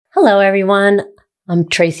Hello, everyone. I'm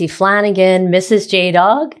Tracy Flanagan, Mrs.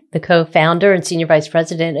 J-Dog, the co-founder and senior vice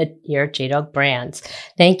president here at J-Dog Brands.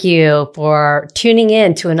 Thank you for tuning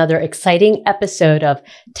in to another exciting episode of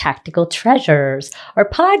Tactical Treasures. Our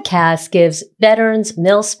podcast gives veterans,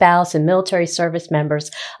 MilSpouse, and military service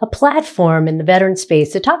members a platform in the veteran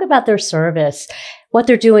space to talk about their service, what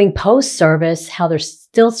they're doing post-service, how they're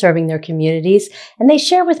still serving their communities, and they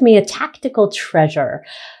share with me a tactical treasure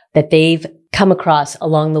that they've come across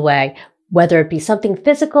along the way, whether it be something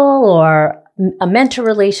physical or a mentor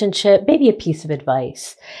relationship, maybe a piece of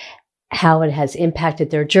advice, how it has impacted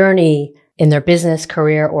their journey in their business,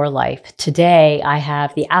 career, or life. Today, I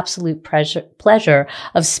have the absolute pleasure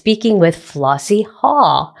of speaking with Flossie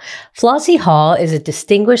Hall. Flossie Hall is a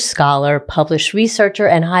distinguished scholar, published researcher,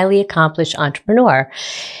 and highly accomplished entrepreneur.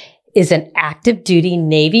 Is an active duty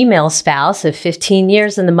Navy MilSpouse of 15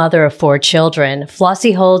 years and the mother of 4 children.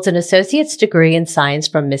 Flossie holds an associate's degree in science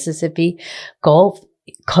from Mississippi Gulf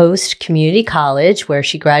Coast Community College, where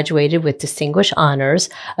she graduated with distinguished honors,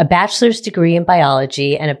 a bachelor's degree in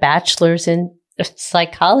biology, and a bachelor's in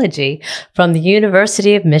psychology from the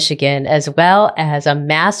University of Michigan, as well as a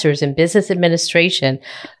master's in business administration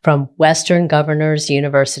from Western Governors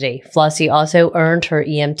University. Flossie also earned her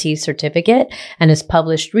EMT certificate and has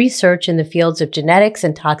published research in the fields of genetics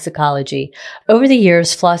and toxicology. Over the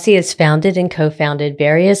years, Flossie has founded and co-founded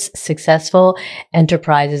various successful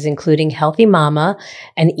enterprises, including Healthy Mama,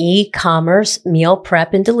 an e-commerce meal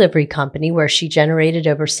prep and delivery company where she generated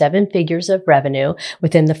over 7 figures of revenue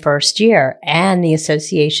within the first year, and the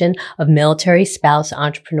Association of Military Spouse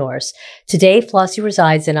Entrepreneurs. Today, Flossie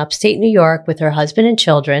resides in upstate New York with her husband and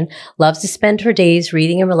children, loves to spend her days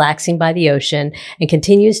reading and relaxing by the ocean, and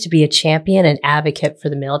continues to be a champion and advocate for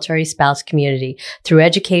the military spouse community through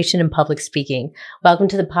education and public speaking. Welcome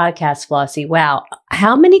to the podcast, Flossie. Wow.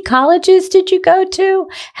 How many colleges did you go to?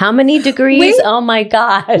 How many degrees? Oh my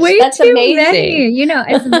gosh. That's too amazing. Many. You know,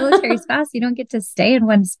 as a military spouse, you don't get to stay in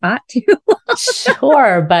one spot too long.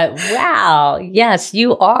 Sure, but wow. Yes,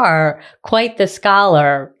 you are quite the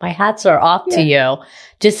scholar. My hats are off to you.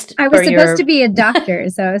 I was supposed to be a doctor,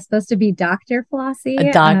 so I was supposed to be Dr.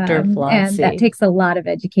 Flossie. Dr. Flossie. And that takes a lot of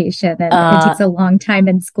education, and it takes a long time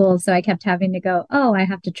in school. So I kept having to go, I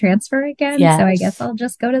have to transfer again. Yes. So I guess I'll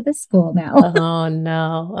just go to this school now. Oh,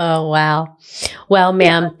 no. Oh, wow. Well,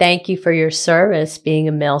 ma'am, thank you for your service. Being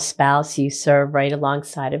a MilSpouse, you serve right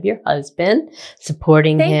alongside of your husband,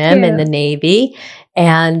 supporting him in the Navy.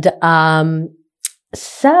 And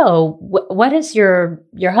so what is your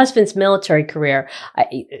husband's military career?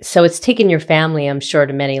 So it's taken your family, I'm sure,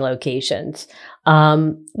 to many locations.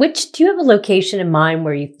 Do you have a location in mind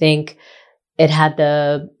where you think it had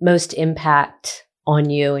the most impact on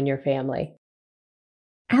you and your family?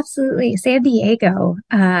 Absolutely. San Diego.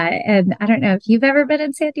 And I don't know if you've ever been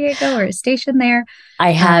in San Diego or stationed there.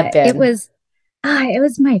 I have been. It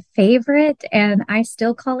was my favorite, and I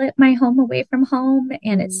still call it my home away from home,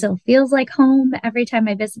 and it still feels like home every time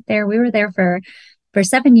I visit there. We were there for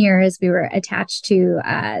 7 years. We were attached to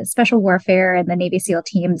special warfare and the Navy SEAL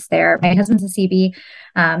teams there. My husband's a CB,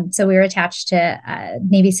 so we were attached to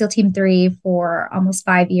Navy SEAL Team 3 for almost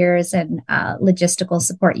 5 years and Logistical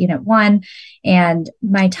Support Unit 1. And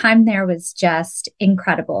my time there was just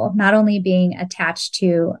incredible, not only being attached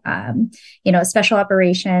to, special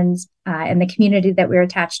operations and the community that we were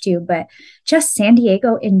attached to, but just San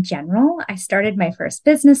Diego in general. I started my first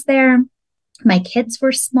business there. My kids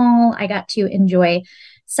were small. I got to enjoy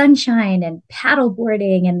sunshine and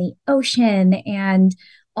paddleboarding and the ocean and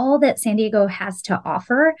all that San Diego has to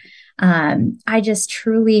offer. I just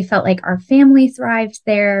truly felt like our family thrived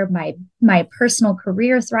there. My personal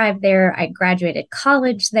career thrived there. I graduated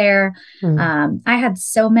college there. I had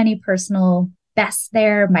so many personal bests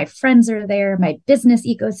there. My friends are there. My business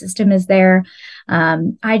ecosystem is there.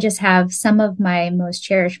 I just have some of my most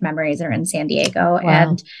cherished memories are in San Diego. Wow.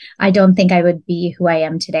 And I don't think I would be who I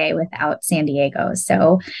am today without San Diego.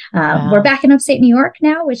 So we're back in upstate New York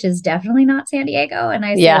now, which is definitely not San Diego. And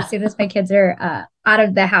I say as soon as my kids are out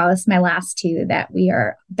of the house, my last 2, that we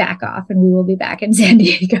are back off and we will be back in San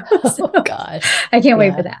Diego. So oh gosh. I can't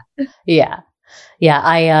wait for that. Yeah.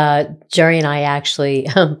 Jerry and I actually,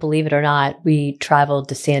 believe it or not, we traveled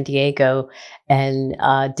to San Diego and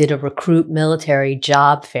did a recruit military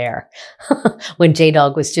job fair when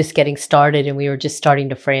J-Dog was just getting started and we were just starting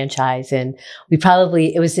to franchise. And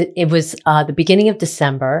it was the beginning of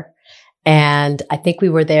December, and I think we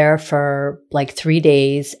were there for like 3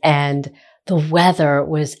 days, and the weather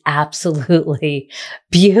was absolutely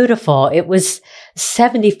beautiful. It was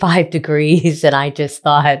 75 degrees. And I just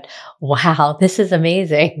thought, wow, this is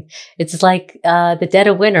amazing. It's like the dead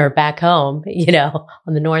of winter back home,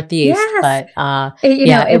 on the Northeast. Yes. But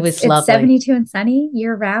it was lovely. It's 72 and sunny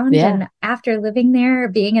year round. Yeah. And after living there,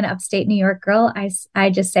 being an upstate New York girl, I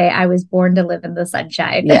just say I was born to live in the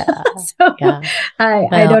sunshine. Yeah. So yeah.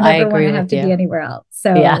 I don't ever want to have to be anywhere else.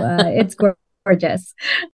 So it's gorgeous.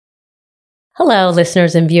 Hello,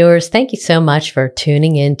 listeners and viewers. Thank you so much for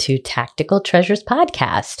tuning in to Tactical Treasures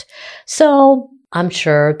podcast. So I'm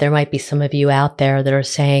sure there might be some of you out there that are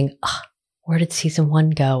saying, where did season 1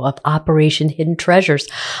 go of Operation Hidden Treasures?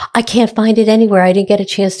 I can't find it anywhere. I didn't get a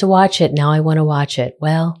chance to watch it. Now I want to watch it.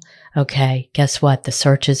 Well, okay. Guess what? The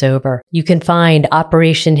search is over. You can find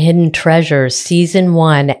Operation Hidden Treasures season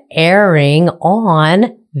 1 airing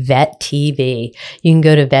on Vet TV. You can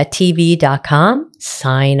go to vettv.com,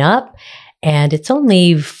 sign up, and it's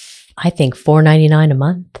only, I think, $4.99 a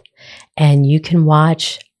month. And you can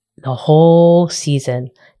watch the whole season,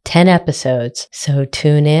 10 episodes. So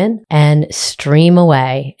tune in and stream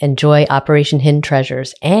away. Enjoy Operation Hidden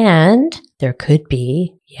Treasures. And there could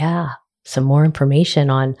be, some more information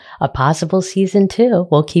on a possible season 2.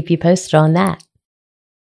 We'll keep you posted on that.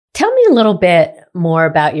 Tell me a little bit more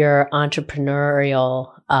about your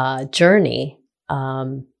entrepreneurial journey.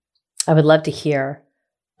 I would love to hear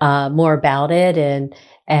more about it.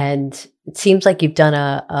 And it seems like you've done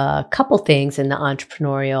a couple things in the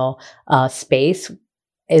entrepreneurial space.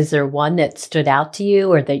 Is there one that stood out to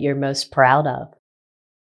you or that you're most proud of?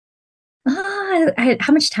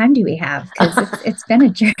 How much time do we have? Because it's been a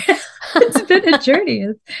journey. It's been a journey.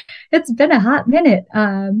 It's been a hot minute.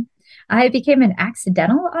 I became an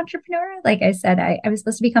accidental entrepreneur. Like I said, I was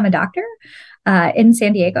supposed to become a doctor. In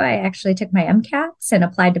San Diego, I actually took my MCATs and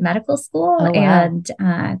applied to medical school and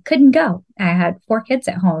couldn't go. I had 4 kids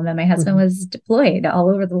at home and my husband was deployed all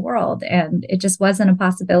over the world and it just wasn't a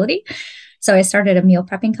possibility. So I started a meal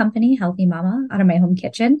prepping company, Healthy Mama, out of my home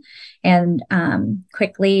kitchen, and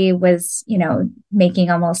quickly was, making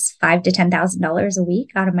almost $5,000 to $10,000 a week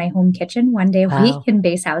out of my home kitchen, 1 day a week in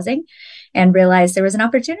base housing, and realized there was an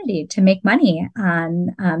opportunity to make money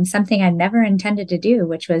on something I never intended to do,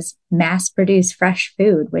 which was mass produce fresh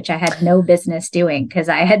food, which I had no business doing because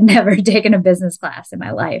I had never taken a business class in my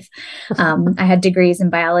life. I had degrees in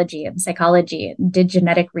biology and psychology and did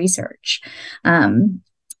genetic research.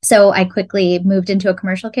 So I quickly moved into a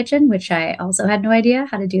commercial kitchen, which I also had no idea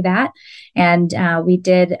how to do that. And we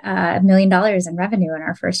did $1 million in revenue in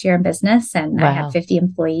our first year in business. And I had 50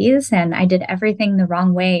 employees and I did everything the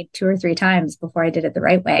wrong way 2 or 3 times before I did it the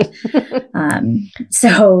right way.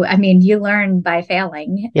 So, I mean, you learn by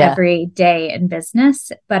failing every day in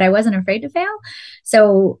business, but I wasn't afraid to fail.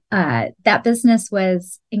 So that business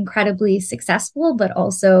was incredibly successful, but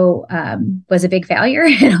also was a big failure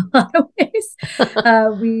in a lot of ways.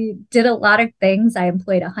 We did a lot of things. I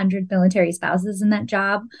employed 100 military spouses in that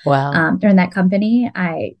job. Wow. During that company,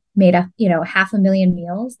 I made 500,000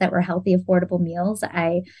 meals that were healthy, affordable meals.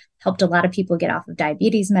 I helped a lot of people get off of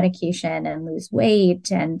diabetes medication and lose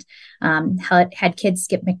weight, and had kids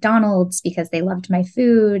skip McDonald's because they loved my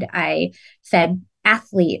food. I fed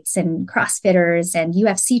athletes and CrossFitters and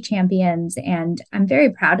UFC champions. And I'm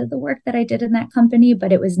very proud of the work that I did in that company,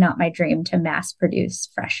 but it was not my dream to mass produce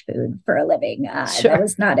fresh food for a living. That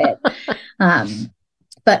was not it.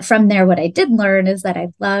 But from there, what I did learn is that I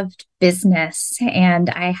loved business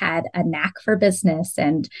and I had a knack for business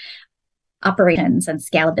and operations and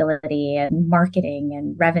scalability and marketing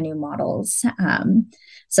and revenue models.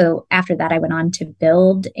 So after that, I went on to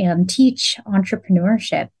build and teach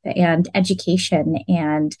entrepreneurship and education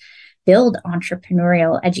and build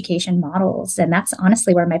entrepreneurial education models. And that's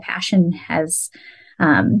honestly where my passion has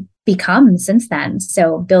become since then.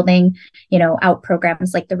 So building, out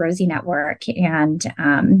programs like the Rosie Network and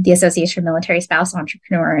the Association of Military Spouse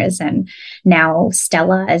Entrepreneurs. And now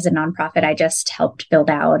Stella is a nonprofit I just helped build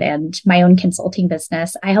out, and my own consulting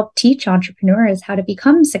business. I help teach entrepreneurs how to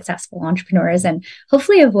become successful entrepreneurs and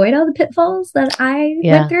hopefully avoid all the pitfalls that I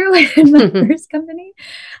went through in my first company,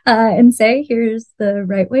 and say, here's the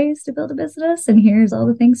right ways to build a business and here's all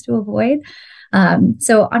the things to avoid.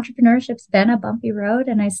 So entrepreneurship's been a bumpy road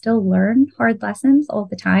and I still learn hard lessons all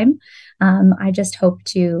the time. I just hope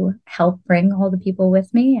to help bring all the people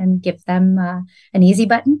with me and give them an easy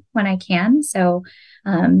button when I can. So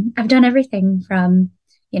I've done everything from,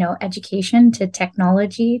 education to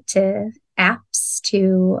technology to apps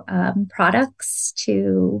to products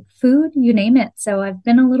to food, you name it. So I've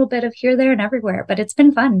been a little bit of here, there, and everywhere, but it's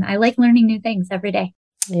been fun. I like learning new things every day.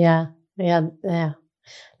 Yeah.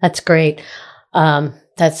 That's great.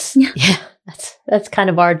 That's That's kind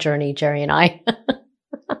of our journey, Jerry and I.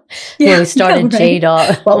 Yeah, When we started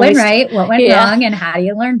JDog. What went right, what went wrong, and how do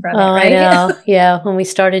you learn from it, right? I know. Yeah. When we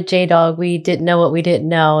started JDog, we didn't know what we didn't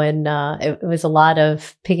know. And it was a lot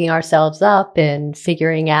of picking ourselves up and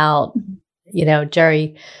figuring out,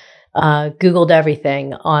 Jerry Googled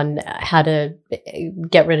everything on how to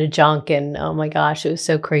get rid of junk. And oh my gosh, it was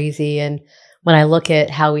so crazy. And when I look at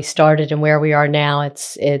how we started and where we are now,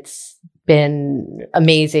 it's been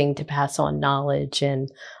amazing to pass on knowledge and,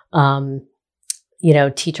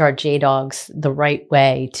 teach our JDogs the right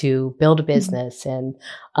way to build a business and,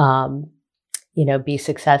 be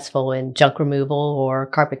successful in junk removal or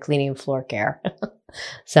carpet cleaning and floor care.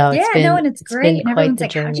 So and it's great. And everyone's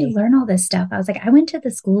like, how'd you learn all this stuff? I was like, I went to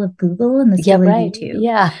the school of Google and the school of YouTube.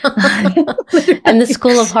 Yeah. And the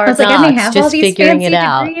school of hard knocks, I may have just all these figuring it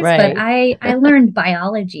out. Degrees, right. But I learned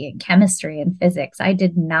biology and chemistry and physics. I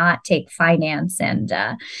did not take finance and,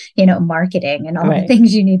 marketing and all the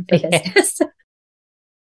things you need for business.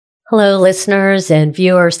 Hello, listeners and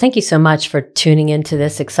viewers. Thank you so much for tuning into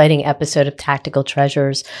this exciting episode of Tactical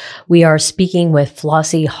Treasures. We are speaking with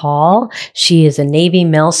Flossie Hall. She is a Navy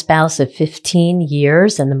MilSpouse of 15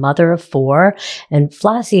 years and the mother of 4. And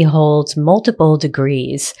Flossie holds multiple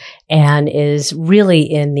degrees and is really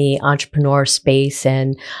in the entrepreneur space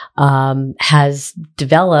and has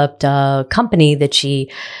developed a company that she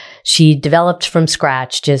developed from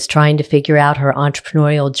scratch, just trying to figure out her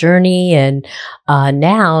entrepreneurial journey. And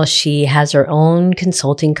now she has her own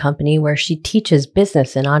consulting company where she teaches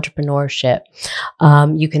business and entrepreneurship.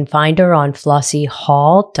 You can find her on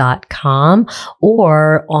FlossieHall.com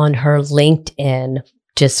or on her LinkedIn.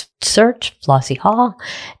 Just search Flossie Hall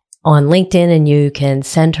on LinkedIn and you can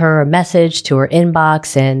send her a message to her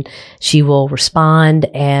inbox and she will respond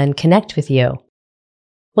and connect with you.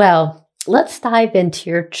 Well, let's dive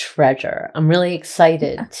into your treasure. I'm really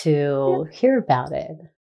excited to hear about it.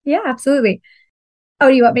 Yeah, absolutely. Oh,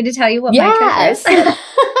 do you want me to tell you what my treasure is?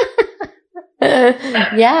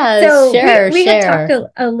 Yes, so sure, we had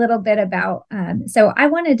talked a little bit about, so I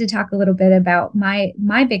wanted to talk a little bit about my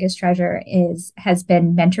biggest treasure has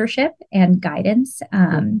been mentorship and guidance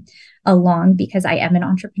along because I am an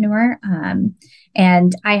entrepreneur.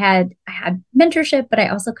 And I had mentorship, but I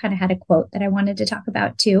also kind of had a quote that I wanted to talk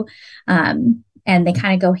about too. And they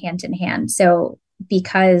kind of go hand in hand. So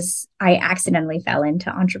because I accidentally fell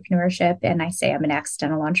into entrepreneurship and I say I'm an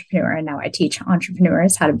accidental entrepreneur and now I teach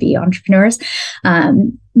entrepreneurs how to be entrepreneurs.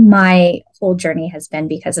 My whole journey has been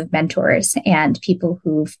because of mentors and people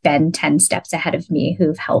who've been 10 steps ahead of me,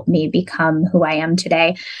 who've helped me become who I am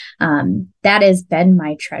today. That has been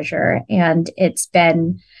my treasure. And it's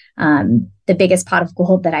been the biggest pot of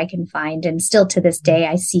gold that I can find. And still to this day,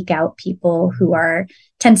 I seek out people who are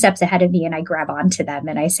 10 steps ahead of me and I grab onto them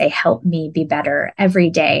and I say, help me be better every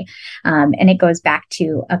day. And it goes back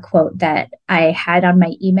to a quote that I had on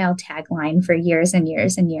my email tagline for years and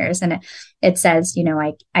years and years. And it says,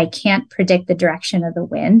 I can't predict the direction of the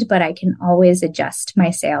wind, but I can always adjust my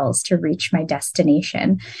sails to reach my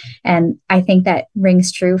destination. And I think that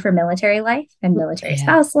rings true for military life and military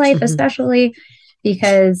spouse life, especially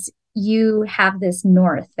because you have this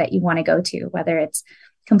north that you want to go to, whether it's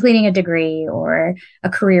completing a degree or a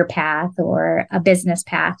career path or a business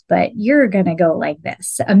path, but you're going to go like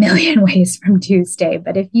this a million ways from Tuesday.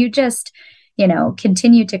 But if you just,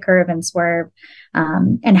 continue to curve and swerve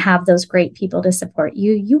and have those great people to support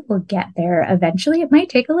you, you will get there eventually. It might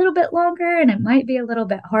take a little bit longer and it might be a little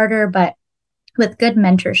bit harder, but with good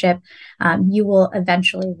mentorship, you will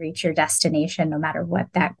eventually reach your destination, no matter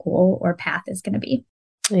what that goal or path is going to be.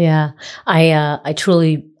 Yeah, I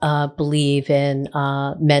truly believe in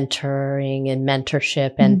mentoring and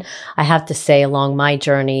mentorship, and I have to say, along my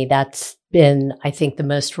journey, that's been, I think, the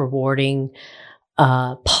most rewarding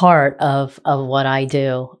part of what I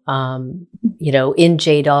do. In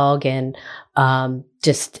JDog and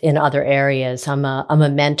just in other areas, I'm a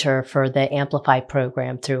mentor for the Amplify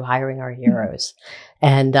program through Hiring Our Heroes,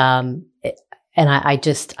 and I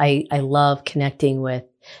love connecting with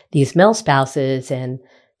these MilSpouses and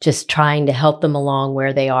just trying to help them along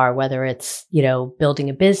where they are, whether it's, building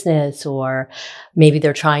a business or maybe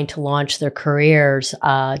they're trying to launch their careers,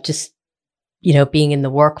 being in the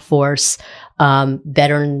workforce,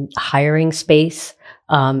 veteran hiring space.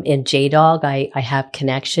 In JDog, I have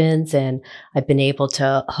connections and I've been able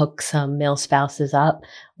to hook some MilSpouses up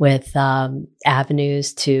with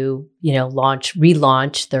avenues to,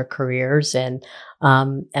 relaunch their careers. And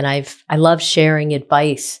I love sharing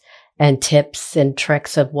advice and tips and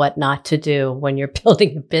tricks of what not to do when you're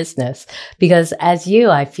building a business. Because as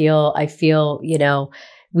I feel,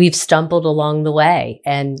 we've stumbled along the way,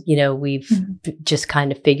 and, we've just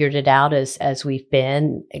kind of figured it out as we've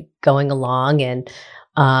been going along. And,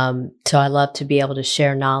 so I love to be able to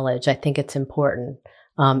share knowledge. I think it's important.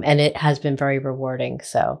 And it has been very rewarding.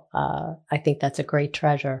 So, I think that's a great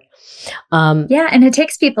treasure. Yeah. And it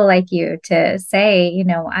takes people like you to say,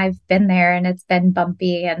 I've been there and it's been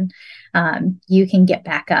bumpy, and you can get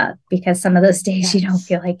back up, because some of those days you don't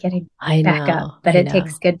feel like getting back up. But it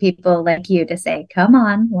takes good people like you to say, come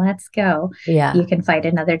on, let's go. Yeah. You can fight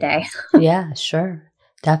another day. Yeah, sure.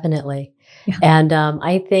 Definitely. Yeah. And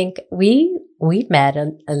I think we met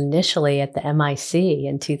initially at the MIC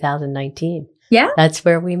in 2019. Yeah. That's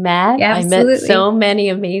where we met. Yeah, I met so many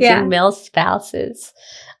amazing MilSpouses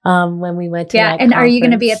when we went to that and conference. Are you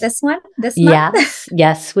going to be at this one this month?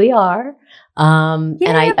 Yes, we are. And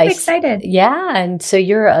I'm excited. Yeah. And so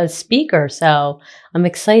you're a speaker. So I'm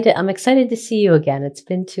excited. I'm excited to see you again. It's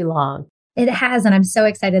been too long. It has. And I'm so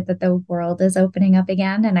excited that the world is opening up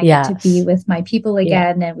again, and I get to be with my people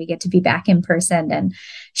again, and we get to be back in person and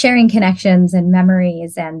sharing connections and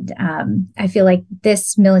memories. And I feel like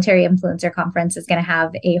this Military Influencer Conference is going to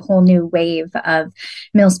have a whole new wave of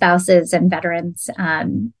MilSpouses and veterans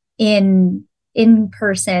in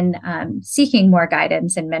person, seeking more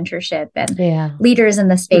guidance and mentorship, and leaders in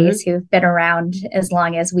the space who've been around as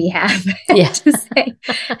long as we have to say,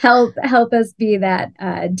 help us be that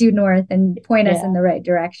due north and point us in the right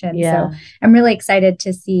direction. So I'm really excited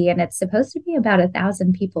to see, and it's supposed to be about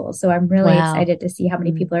 1,000 people. So I'm really excited to see how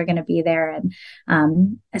many people are going to be there,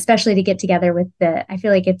 and especially to get together with I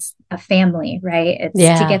feel like it's a family, right? It's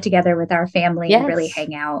to get together with our family and really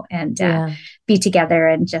hang out and be together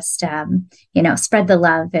and just, spread the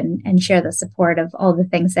love and share the support of all the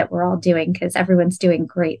things that we're all doing, because everyone's doing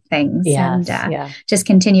great things, and just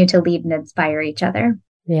continue to lead and inspire each other.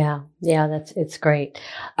 Yeah. It's great.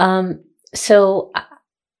 So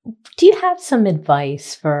do you have some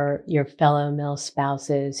advice for your fellow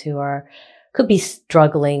MilSpouses who could be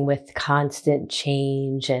struggling with constant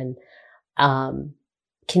change, and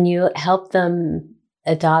can you help them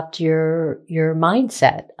adopt your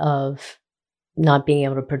mindset of not being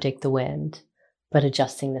able to predict the wind, but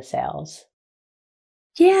adjusting the sails?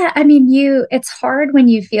 Yeah. I mean, it's hard when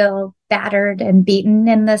you feel battered and beaten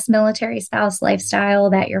in this military spouse lifestyle,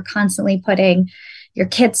 that you're constantly putting your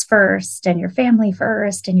kids first and your family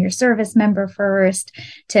first and your service member first,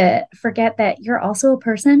 to forget that you're also a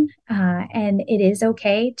person. And it is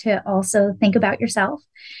okay to also think about yourself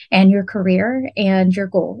and your career and your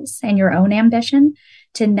goals and your own ambition,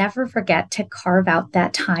 to never forget to carve out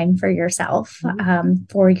that time for yourself,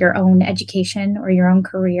 for your own education or your own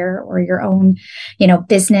career or your own,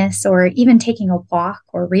 business, or even taking a walk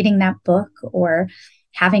or reading that book or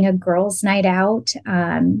having a girls' night out.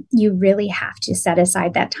 You really have to set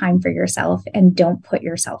aside that time for yourself and don't put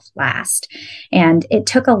yourself last. And it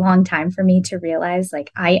took a long time for me to realize,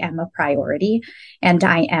 like, I am a priority, and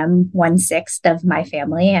I am 1/6 of my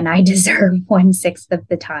family, and I deserve 1/6 of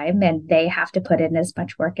the time, and they have to put in as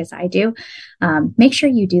much work as I do. Make sure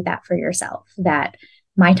you do that for yourself, that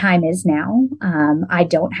my time is now. I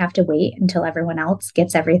don't have to wait until everyone else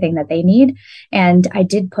gets everything that they need. And I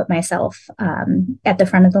did put myself at the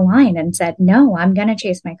front of the line and said, no, I'm going to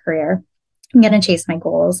chase my career. I'm going to chase my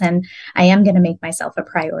goals, and I am going to make myself a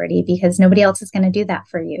priority, because nobody else is going to do that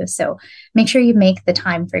for you. So make sure you make the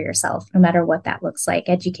time for yourself, no matter what that looks like: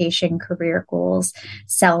 education, career goals,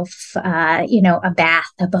 self, a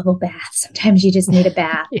bath, a bubble bath. Sometimes you just need a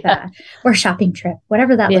bath or shopping trip,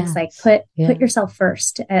 whatever that looks like. Put yourself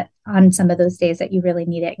first on some of those days that you really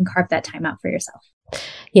need it, and carve that time out for yourself.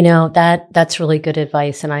 That's really good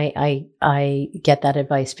advice. And I get that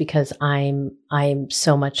advice, because I'm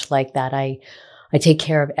so much like that. I take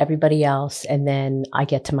care of everybody else, and then I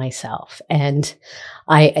get to myself. And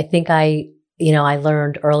I think I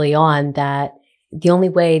learned early on that the only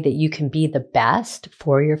way that you can be the best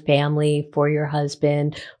for your family, for your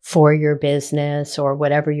husband, for your business, or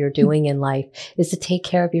whatever you're doing in life, is to take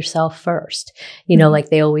care of yourself first. Like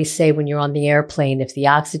they always say when you're on the airplane, if the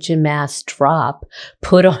oxygen masks drop,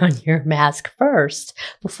 put on your mask first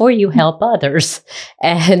before you help others.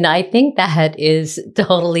 And I think that is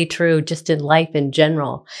totally true just in life in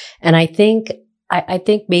general. And I think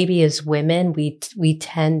maybe as women, we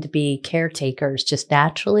tend to be caretakers just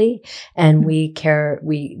naturally, and we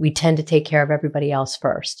tend to take care of everybody else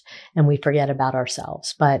first, and we forget about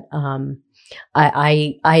ourselves. But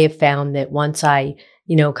I have found that once I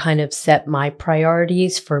kind of set my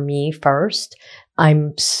priorities for me first,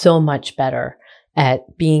 I'm so much better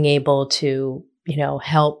at being able to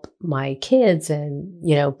help my kids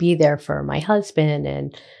and be there for my husband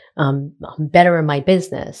and I'm better in my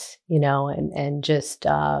business, and just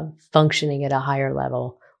functioning at a higher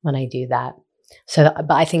level when I do that. So,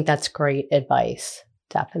 but I think that's great advice.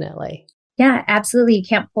 Definitely. Yeah, absolutely. You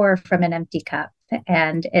can't pour from an empty cup.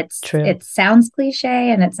 And True. it sounds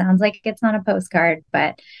cliche and it sounds like it's on a postcard,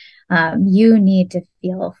 but you need to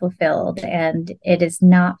feel fulfilled, and it is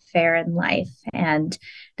not fair in life. And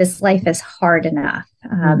this life is hard enough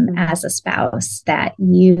as a spouse that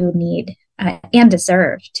you need and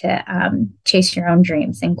deserve to chase your own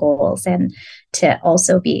dreams and goals, and to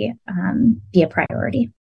also be a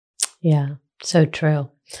priority. Yeah, so true.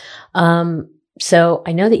 So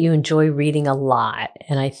I know that you enjoy reading a lot,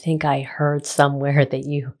 and I think I heard somewhere that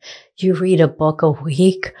you read a book a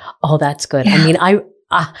week. Oh, that's good. Yeah. I mean,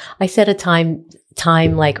 I set a time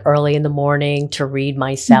like early in the morning to read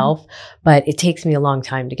myself, but it takes me a long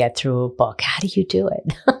time to get through a book. How do you do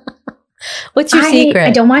it? What's your secret?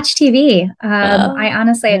 I don't watch TV.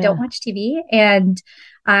 I don't watch TV, and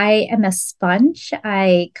I am a sponge.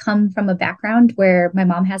 I come from a background where my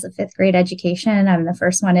mom has a 5th grade education. I'm the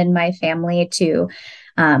first one in my family to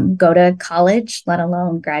go to college, let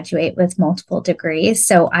alone graduate with multiple degrees.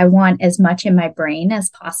 So I want as much in my brain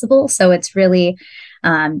as possible. So it's really,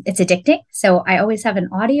 it's addicting. So I always have an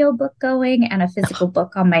audio book going and a physical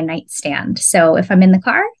book on my nightstand. So if I'm in the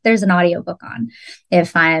car, there's an audio book on.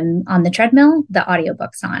 If I'm on the treadmill, the audio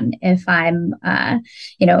book's on. If I'm,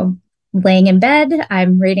 laying in bed,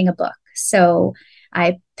 I'm reading a book. So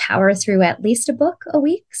I power through at least a book a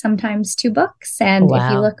week, sometimes 2 books. And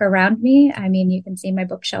If you look around me, I mean, you can see my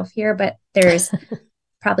bookshelf here, but there's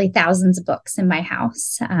probably thousands of books in my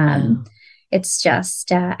house. It's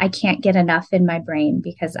just, I can't get enough in my brain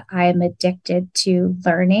because I'm addicted to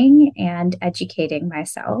learning and educating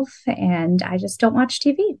myself. And I just don't watch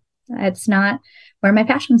TV. It's not where my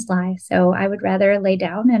passions lie. So I would rather lay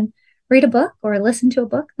down and read a book or listen to a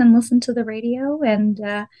book than listen to the radio. And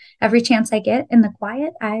every chance I get in the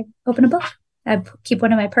quiet, I open a book. I keep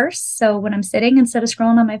one in my purse. So when I'm sitting, instead of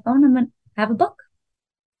scrolling on my phone, I'm going to have a book.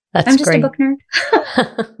 I'm just great. A book nerd.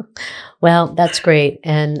 Well, that's great.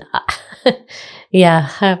 And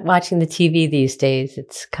yeah, watching the TV these days,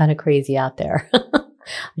 it's kind of crazy out there.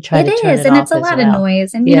 I try to turn it and off it's a lot of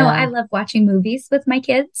noise. And, I love watching movies with my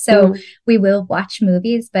kids. So we will watch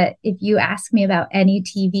movies. But if you ask me about any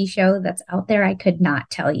TV show that's out there, I could not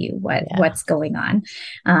tell you what's going on.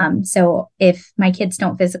 So if my kids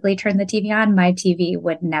don't physically turn the TV on, my TV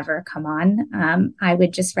would never come on. I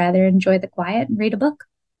would just rather enjoy the quiet and read a book.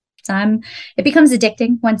 So it becomes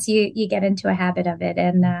addicting once you get into a habit of it.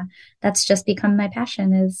 And that's just become my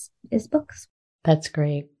passion is books. That's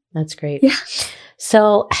great. That's great. Yeah.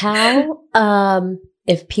 So how,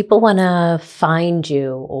 if people want to find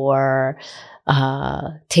you or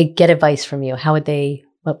get advice from you, what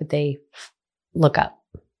would they look up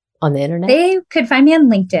on the internet? They could find me on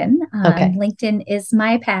LinkedIn. Okay. LinkedIn is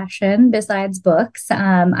my passion besides books.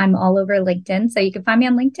 I'm all over LinkedIn. So you can find me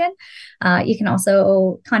on LinkedIn. You can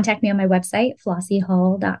also contact me on my website,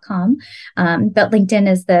 FlossieHall.com. But LinkedIn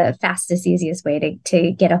is the fastest, easiest way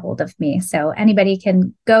to get a hold of me. So anybody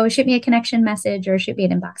can go shoot me a connection message or shoot me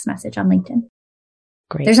an inbox message on LinkedIn.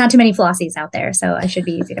 Great. There's not too many Flossies out there, so I should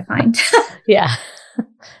be easy to find. Yeah,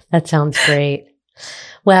 that sounds great.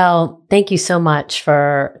 Well, thank you so much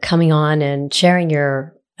for coming on and sharing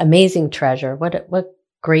your amazing treasure. What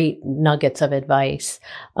great nuggets of advice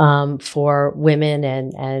for women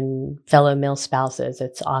and fellow MilSpouses.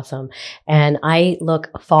 It's awesome. And I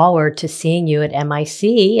look forward to seeing you at MIC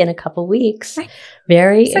in a couple weeks.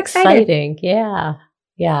 Very exciting. Yeah.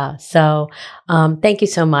 Yeah. So thank you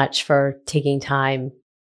so much for taking time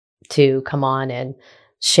to come on and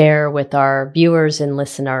share with our viewers and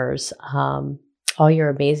listeners all your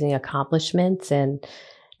amazing accomplishments and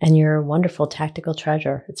your wonderful tactical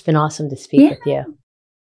treasure. It's been awesome to speak with you.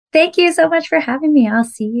 Thank you so much for having me. I'll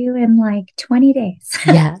see you in like 20 days.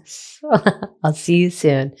 Yes. I'll see you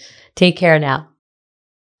soon. Take care now.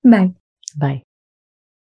 Bye. Bye.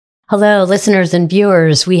 Hello, listeners and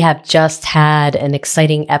viewers. We have just had an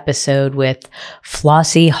exciting episode with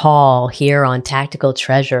Flossie Hall here on Tactical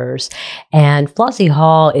Treasures. And Flossie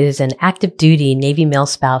Hall is an active duty Navy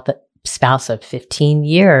MilSpouse of 15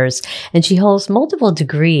 years, and she holds multiple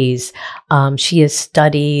degrees. She has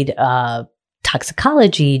studied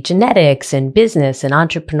toxicology, genetics, and business and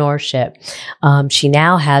entrepreneurship. She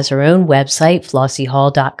now has her own website,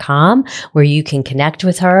 FlossieHall.com, where you can connect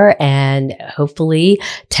with her and hopefully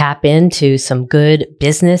tap into some good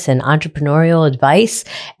business and entrepreneurial advice.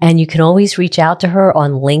 And you can always reach out to her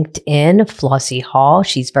on LinkedIn, Flossie Hall.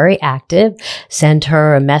 She's very active. Send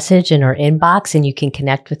her a message in her inbox and you can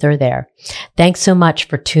connect with her there. Thanks so much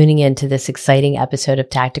for tuning in to this exciting episode of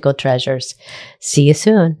Tactical Treasures. See you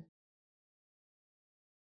soon.